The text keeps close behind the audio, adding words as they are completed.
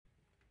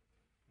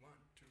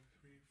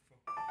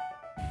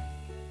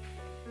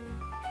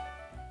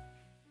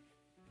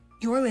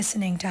You're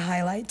listening to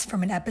highlights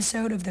from an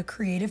episode of The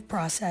Creative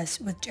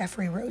Process with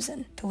Jeffrey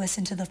Rosen. To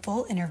listen to the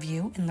full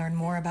interview and learn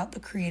more about the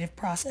Creative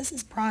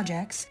Process's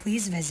projects,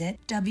 please visit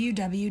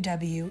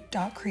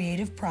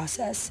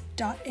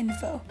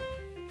www.creativeprocess.info.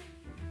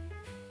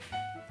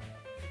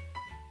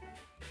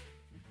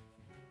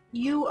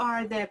 You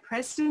are the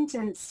president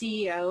and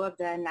CEO of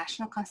the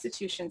National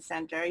Constitution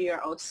Center. You're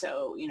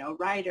also,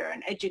 writer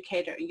and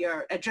educator.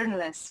 You're a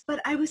journalist. But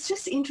I was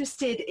just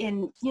interested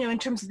in, in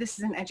terms of this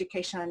is an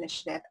educational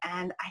initiative.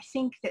 And I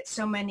think that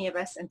so many of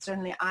us, and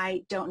certainly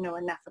I, don't know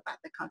enough about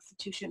the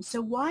Constitution.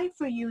 So why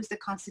for you is the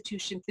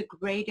Constitution the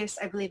greatest,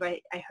 I believe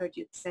I heard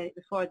you say it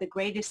before, the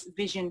greatest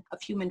vision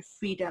of human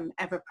freedom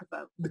ever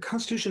provoked? The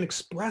Constitution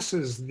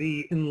expresses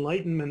the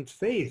Enlightenment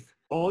faith.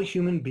 All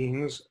human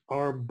beings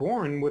are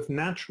born with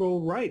natural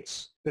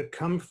rights that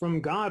come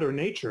from God or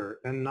nature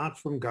and not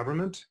from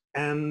government,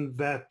 and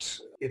that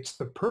it's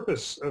the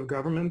purpose of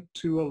government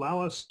to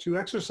allow us to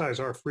exercise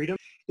our freedom.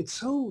 It's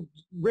so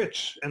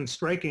rich and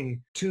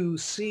striking to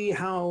see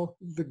how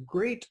the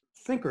great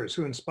thinkers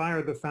who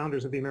inspired the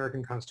founders of the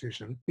American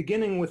Constitution,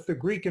 beginning with the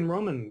Greek and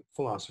Roman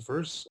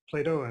philosophers,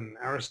 Plato and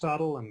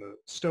Aristotle and the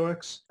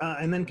Stoics,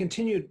 and then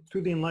continued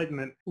through the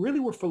Enlightenment, really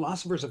were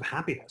philosophers of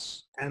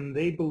happiness. And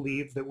they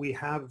believed that we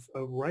have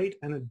a right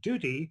and a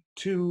duty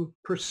to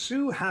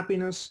pursue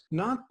happiness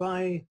not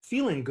by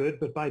feeling good,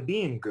 but by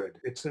being good.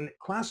 It's a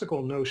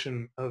classical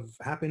notion of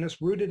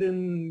happiness rooted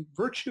in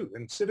virtue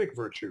and civic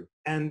virtue.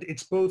 And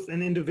it's both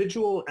an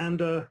individual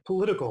and a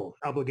political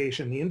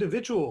obligation. The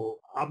individual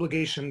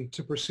obligation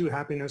to pursue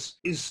happiness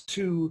is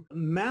to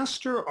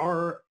master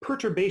our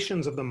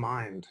perturbations of the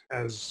mind,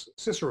 as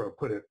Cicero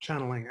put it,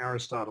 channeling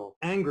Aristotle,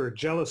 anger,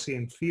 jealousy,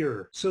 and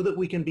fear, so that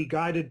we can be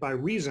guided by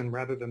reason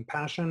rather than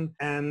passion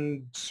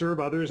and serve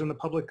others in the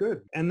public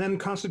good. And then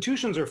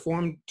constitutions are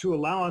formed to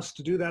allow us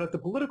to do that at the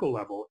political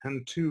level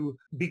and to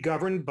be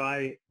governed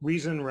by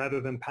reason rather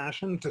than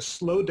passion, to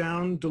slow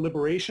down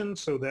deliberation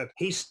so that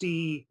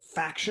hasty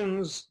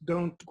factions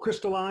don't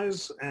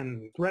crystallize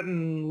and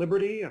threaten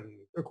liberty and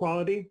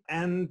equality,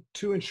 and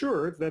to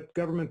ensure that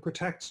government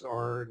protects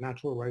our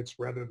natural rights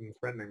rather than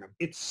threatening them.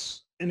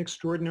 It's an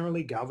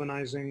extraordinarily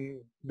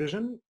galvanizing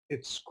vision.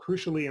 It's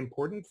crucially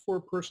important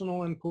for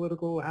personal and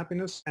political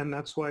happiness, and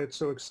that's why it's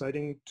so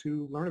exciting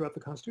to learn about the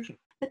Constitution.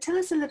 But tell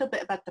us a little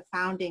bit about the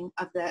founding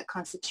of the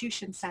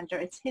Constitution Center,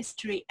 its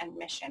history and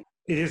mission.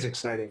 It is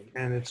exciting,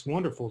 and it's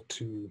wonderful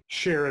to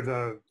share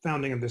the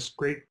founding of this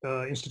great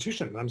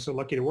institution I'm so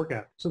lucky to work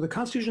at. So the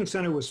Constitution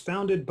Center was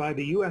founded by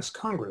the U.S.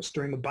 Congress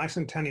during the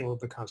bicentennial of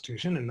the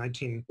Constitution in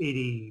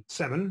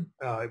 1987.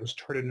 It was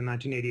chartered in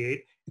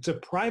 1988. It's a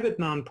private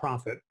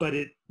nonprofit, but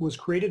it was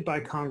created by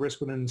Congress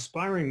with an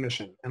inspiring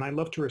mission. And I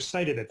love to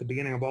recite it at the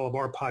beginning of all of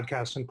our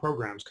podcasts and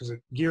programs because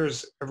it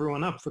gears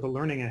everyone up for the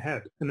learning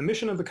ahead. And the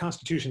mission of the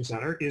Constitution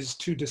Center is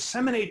to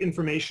disseminate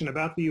information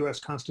about the U.S.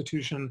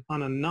 Constitution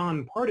on a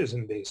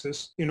nonpartisan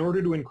basis in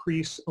order to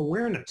increase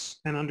awareness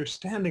and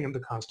understanding of the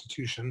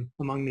Constitution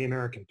among the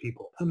American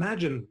people.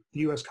 Imagine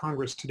the U.S.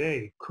 Congress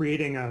today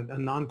creating a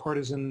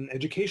nonpartisan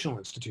educational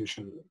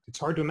institution. It's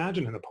hard to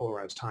imagine in a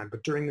polarized time,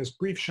 but during this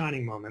brief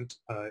shining moment,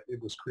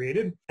 it was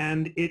created,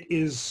 and it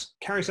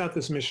carries out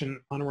this mission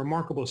on a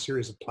remarkable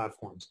series of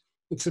platforms.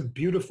 It's a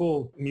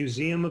beautiful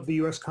museum of the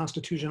U.S.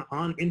 Constitution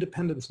on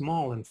Independence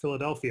Mall in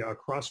Philadelphia,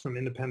 across from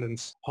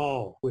Independence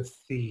Hall, with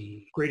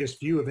the greatest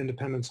view of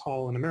Independence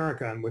Hall in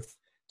America, and with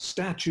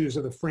statues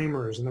of the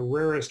framers and the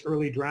rarest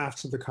early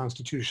drafts of the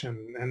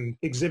Constitution, and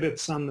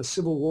exhibits on the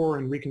Civil War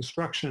and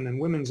Reconstruction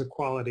and women's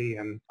equality,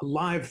 and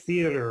live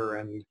theater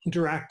and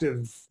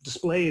interactive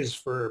displays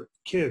for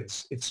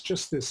kids. It's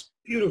just this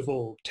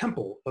beautiful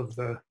temple of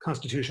the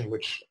Constitution,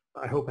 which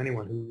I hope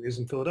anyone who is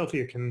in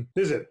Philadelphia can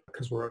visit,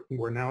 because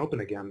we're now open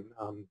again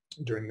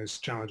during this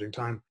challenging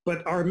time.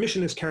 But our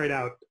mission is carried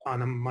out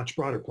on a much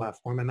broader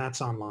platform, and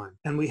that's online.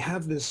 And we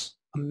have this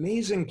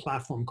amazing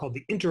platform called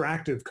the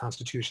Interactive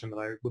Constitution that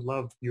I would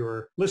love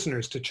your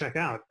listeners to check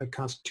out at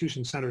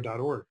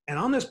constitutioncenter.org. And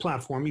on this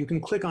platform, you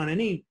can click on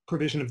any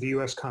provision of the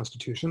U.S.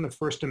 Constitution, the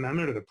First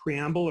Amendment or the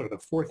Preamble or the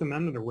Fourth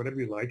Amendment or whatever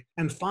you like,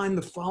 and find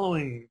the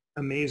following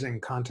amazing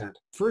content.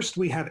 First,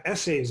 we have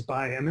essays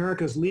by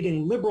America's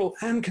leading liberal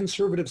and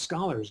conservative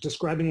scholars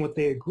describing what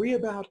they agree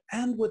about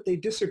and what they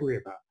disagree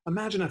about.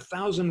 Imagine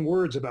 1,000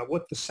 words about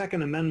what the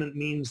Second Amendment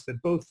means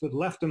that both the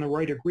left and the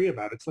right agree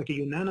about. It's like a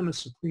unanimous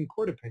Supreme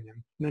Court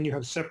opinion. And then you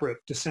have separate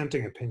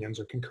dissenting opinions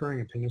or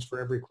concurring opinions for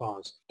every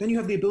clause. Then you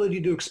have the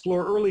ability to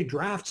explore early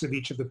drafts of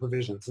each of the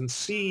provisions and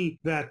see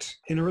that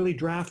an early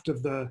draft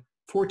of the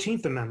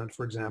 14th Amendment,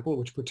 for example,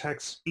 which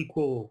protects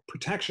equal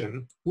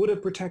protection, would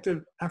have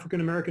protected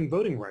African-American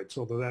voting rights,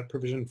 although that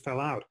provision fell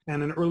out.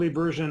 And an early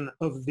version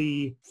of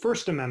the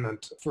First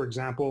Amendment, for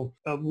example,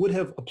 would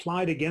have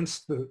applied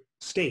against the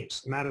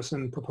states.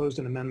 Madison proposed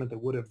an amendment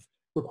that would have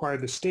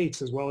required the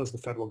states as well as the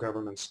federal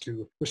governments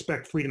to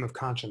respect freedom of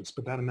conscience,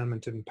 but that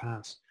amendment didn't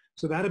pass.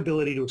 So that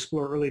ability to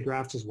explore early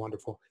drafts is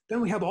wonderful. Then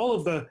we have all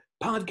of the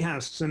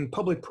podcasts and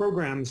public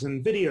programs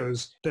and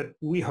videos that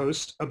we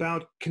host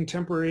about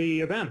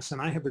contemporary events.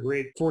 And I have the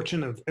great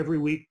fortune of every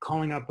week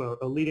calling up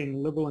a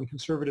leading liberal and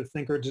conservative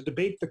thinker to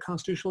debate the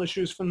constitutional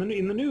issues in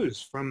the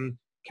news, from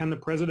can the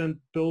president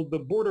build the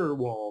border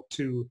wall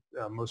to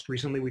most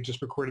recently we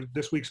just recorded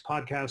this week's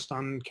podcast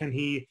on can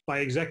he, by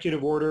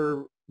executive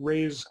order,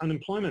 raise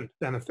unemployment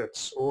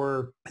benefits,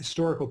 or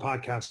historical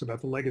podcast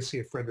about the legacy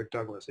of Frederick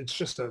Douglass. It's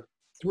just a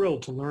thrill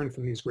to learn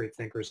from these great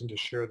thinkers and to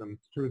share them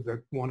through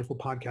the wonderful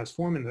podcast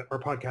form. And our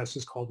podcast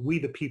is called We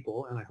the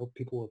People, and I hope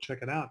people will check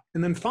it out.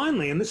 And then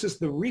finally, and this is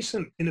the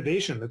recent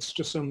innovation that's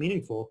just so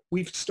meaningful,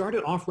 we've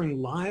started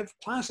offering live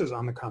classes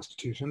on the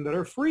Constitution that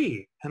are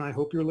free. And I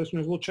hope your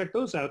listeners will check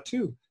those out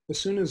too. As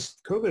soon as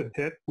COVID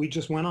hit, we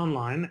just went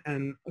online,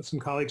 and some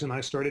colleagues and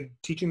I started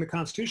teaching the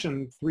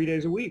Constitution 3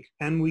 days a week.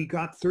 And we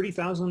got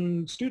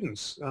 30,000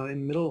 students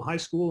in middle, high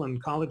school,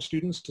 and college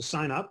students to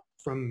sign up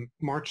from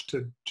March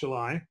to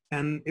July.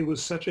 And it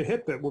was such a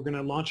hit that we're going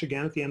to launch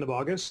again at the end of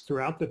August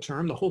throughout the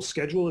term. The whole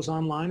schedule is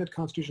online at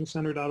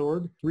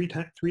constitutioncenter.org,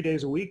 3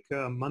 days a week,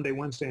 Monday,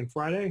 Wednesday, and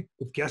Friday,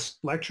 with guest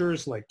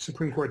lectures like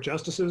Supreme Court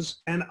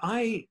justices. And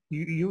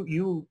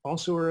you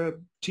also are a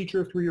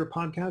teacher through your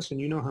podcast,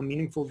 and you know how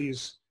meaningful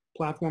these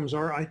platforms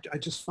are. I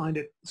just find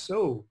it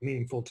so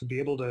meaningful to be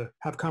able to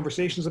have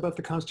conversations about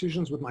the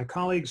constitutions with my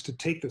colleagues, to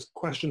take the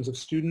questions of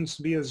students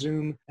via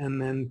Zoom,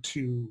 and then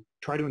to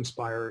try to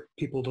inspire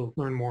people to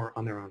learn more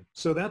on their own.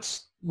 So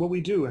that's what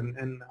we do.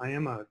 And I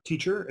am a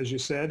teacher, as you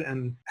said,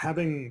 and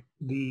having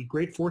the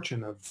great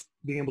fortune of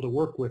being able to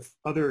work with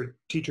other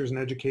teachers and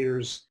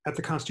educators at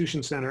the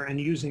Constitution Center and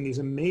using these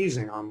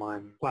amazing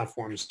online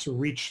platforms to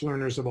reach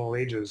learners of all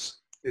ages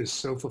is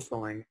so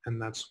fulfilling,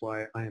 and that's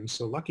why I am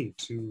so lucky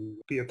to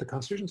be at the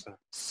Constitution Center.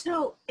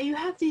 So you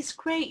have these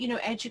great,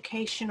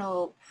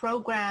 educational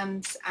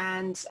programs,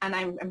 and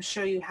I'm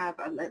sure you have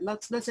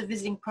lots of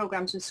visiting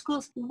programs with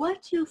schools.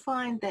 What do you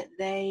find that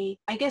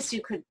I guess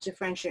you could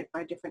differentiate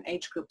by different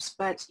age groups,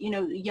 but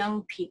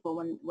young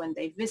people when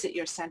they visit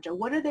your center,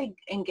 what are they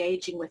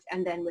engaging with?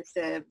 And then with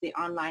the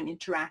online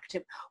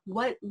interactive,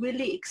 what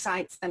really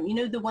excites them?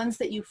 The ones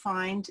that you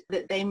find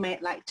that they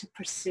might like to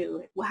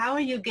pursue. How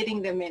are you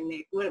getting them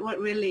in? What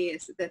really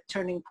is the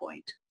turning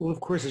point? Well, of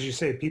course, as you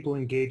say, people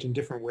engage in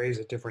different ways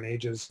at different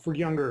ages. For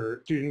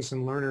younger students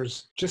and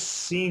learners, just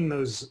seeing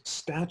those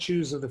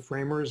statues of the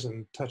framers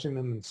and touching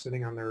them and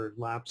sitting on their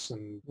laps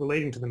and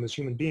relating to them as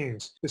human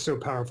beings is so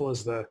powerful.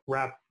 As the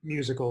rap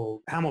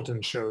musical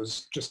Hamilton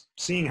shows, just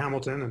seeing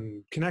Hamilton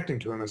and connecting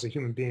to him as a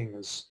human being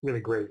is really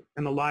great.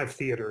 And the live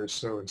theater is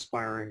so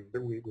inspiring.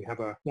 That we have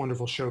a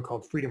wonderful show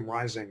called Freedom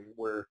Rising,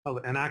 where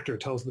an actor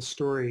tells the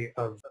story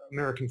of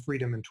American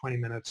freedom in 20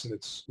 minutes, and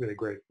it's really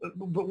great.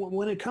 But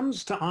when it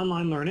comes to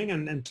online learning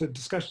and to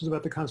discussions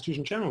about the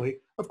Constitution generally,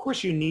 of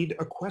course you need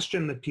a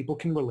question that people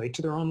can relate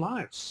to their own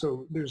lives.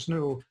 So there's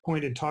no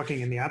point in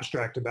talking in the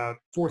abstract about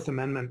Fourth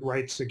Amendment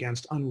rights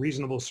against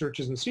unreasonable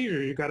searches and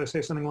seizures. You've got to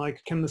say something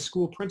like, can the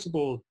school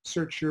principal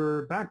search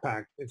your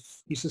backpack if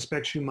he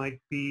suspects you might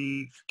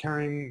be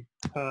carrying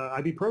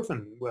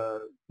ibuprofen,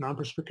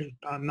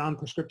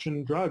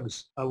 non-prescription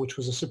drugs, which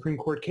was a Supreme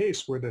Court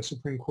case where the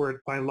Supreme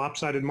Court, by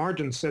lopsided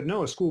margins, said,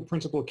 no, a school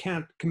principal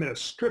can't commit a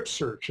strip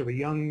search of a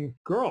young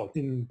girl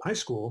in high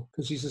school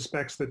because he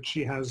suspects that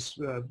she has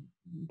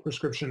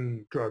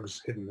prescription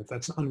drugs hidden, if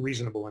that's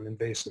unreasonable and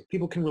invasive.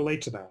 People can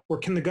relate to that. Or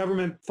can the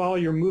government follow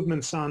your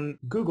movements on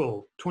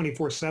Google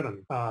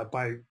 24/7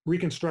 by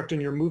reconstructing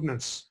your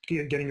movements,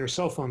 getting your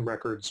cell phone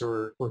records,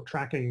 or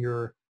tracking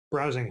your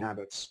browsing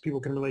habits?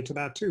 People can relate to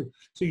that too.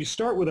 So you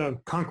start with a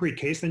concrete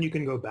case, then you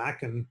can go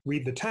back and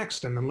read the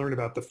text and then learn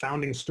about the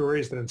founding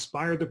stories that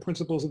inspired the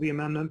principles of the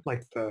amendment,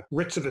 like the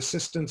writs of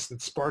assistance that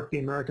sparked the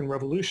American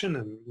Revolution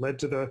and led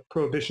to the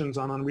prohibitions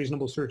on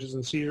unreasonable searches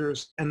and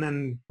seizures, and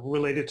then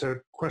related to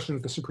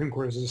questions the Supreme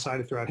Court has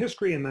decided throughout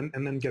history, and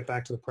then get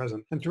back to the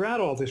present. And throughout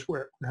all this,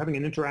 we're having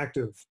an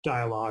interactive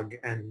dialogue,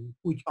 and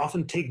we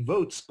often take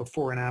votes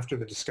before and after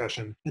the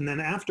discussion. And then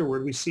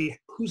afterward, we see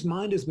whose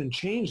mind has been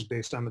changed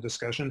based on the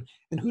discussion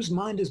and whose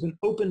mind has been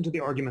open to the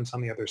arguments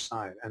on the other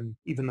side. And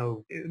even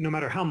though, no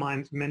matter how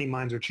many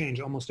minds are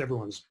changed, almost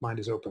everyone's mind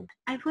is open.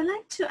 I would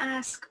like to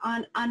ask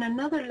on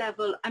another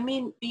level,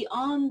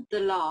 beyond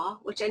the law,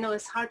 which I know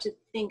is hard to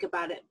think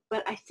about it,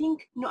 but I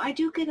think, I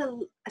do get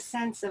a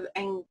sense of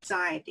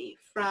anxiety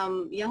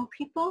from young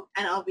people,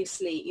 and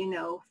obviously,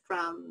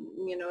 from,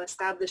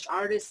 established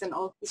artists and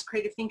all these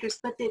creative thinkers,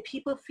 but that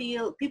people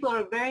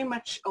are very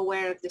much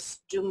aware of this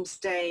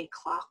doomsday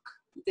clock,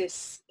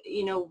 this,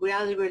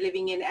 reality we're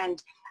living in.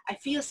 And I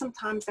feel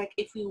sometimes like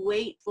if we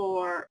wait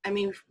for,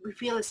 we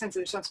feel a sense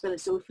of responsibility.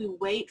 So if we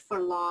wait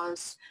for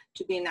laws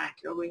to be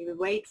enacted, or we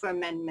wait for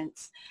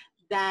amendments,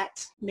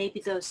 that maybe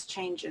those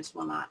changes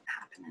will not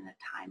happen in a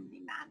timely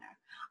manner.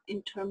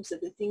 In terms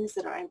of the things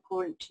that are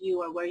important to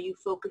you, or where you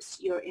focus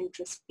your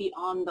interest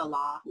beyond the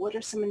law, what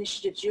are some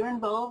initiatives you're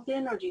involved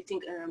in, or do you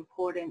think are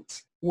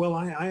important? Well,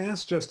 I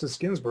asked Justice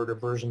Ginsburg a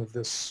version of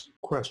this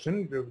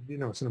question.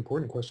 It's an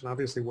important question,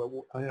 obviously.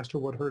 I asked her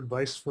what her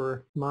advice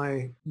for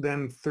my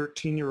then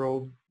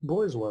 13-year-old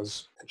boys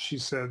was. She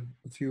said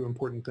a few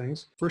important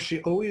things. First,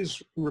 she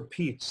always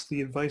repeats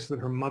the advice that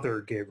her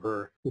mother gave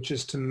her, which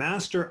is to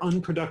master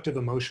unproductive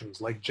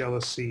emotions like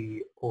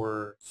jealousy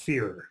or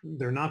fear.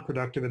 They're not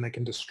productive and they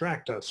can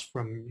distract us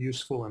from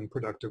useful and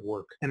productive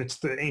work. And it's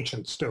the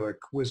ancient Stoic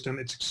wisdom.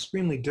 It's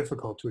extremely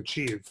difficult to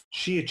achieve.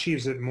 She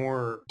achieves it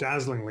more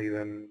dazzlingly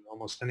than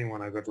almost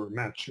anyone I've ever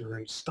met. Her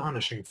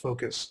astonishing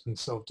focus and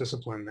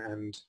self-discipline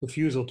and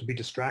refusal to be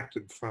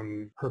distracted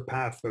from her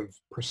path of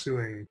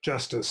pursuing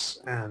justice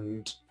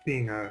and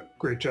being a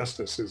great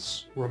justice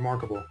is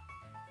remarkable.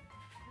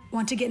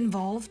 Want to get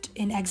involved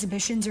in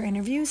exhibitions or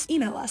interviews?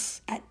 Email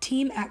us at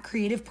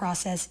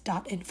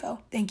team@creativeprocess.info.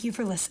 Thank you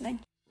for listening.